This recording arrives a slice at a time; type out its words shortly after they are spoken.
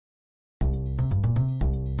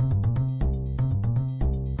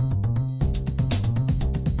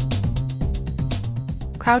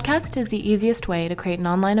Crowdcast is the easiest way to create an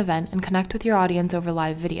online event and connect with your audience over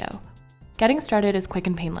live video. Getting started is quick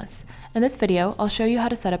and painless. In this video, I'll show you how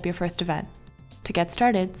to set up your first event. To get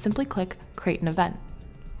started, simply click Create an Event.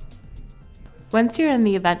 Once you're in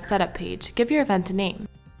the Event Setup page, give your event a name.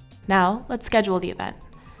 Now, let's schedule the event.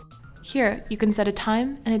 Here, you can set a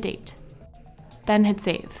time and a date. Then hit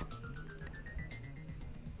Save.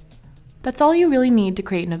 That's all you really need to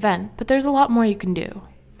create an event, but there's a lot more you can do.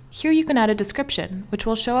 Here you can add a description, which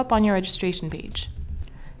will show up on your registration page.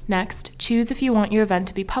 Next, choose if you want your event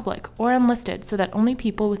to be public or unlisted so that only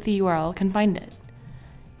people with the URL can find it.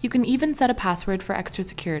 You can even set a password for extra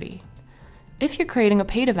security. If you're creating a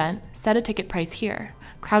paid event, set a ticket price here.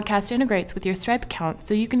 Crowdcast integrates with your Stripe account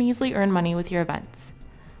so you can easily earn money with your events.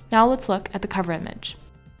 Now let's look at the cover image.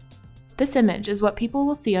 This image is what people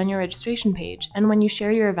will see on your registration page and when you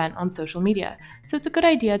share your event on social media, so it's a good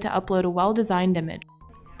idea to upload a well-designed image.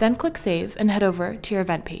 Then click Save and head over to your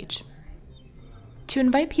event page. To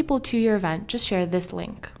invite people to your event, just share this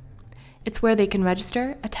link. It's where they can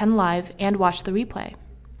register, attend live, and watch the replay.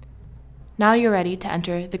 Now you're ready to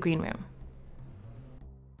enter the green room.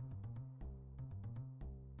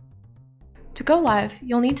 To go live,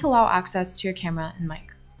 you'll need to allow access to your camera and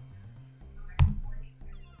mic.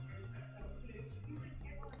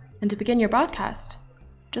 And to begin your broadcast,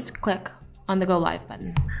 just click on the Go Live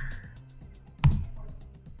button.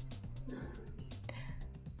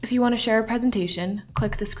 If you want to share a presentation,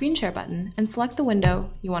 click the Screen Share button and select the window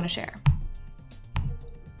you want to share.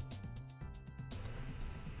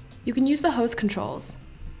 You can use the host controls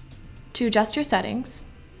to adjust your settings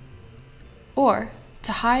or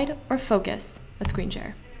to hide or focus a screen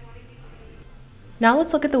share. Now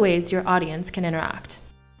let's look at the ways your audience can interact.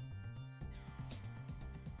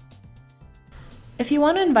 If you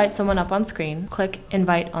want to invite someone up on screen, click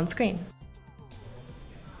Invite on Screen.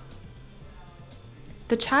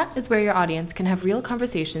 The chat is where your audience can have real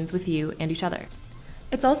conversations with you and each other.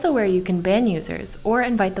 It's also where you can ban users or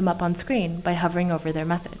invite them up on screen by hovering over their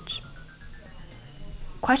message.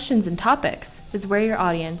 Questions and Topics is where your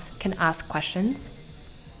audience can ask questions,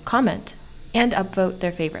 comment, and upvote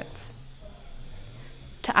their favorites.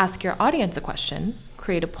 To ask your audience a question,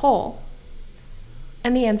 create a poll,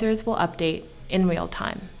 and the answers will update in real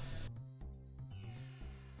time.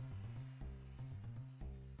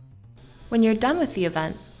 When you're done with the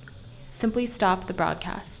event, simply stop the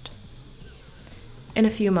broadcast. In a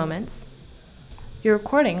few moments, your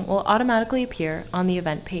recording will automatically appear on the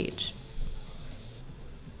event page.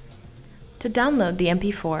 To download the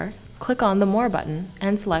MP4, click on the More button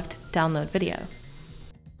and select Download Video.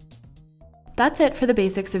 That's it for the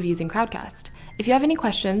basics of using Crowdcast. If you have any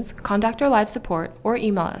questions, contact our live support or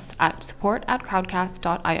email us at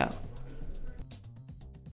support@crowdcast.io.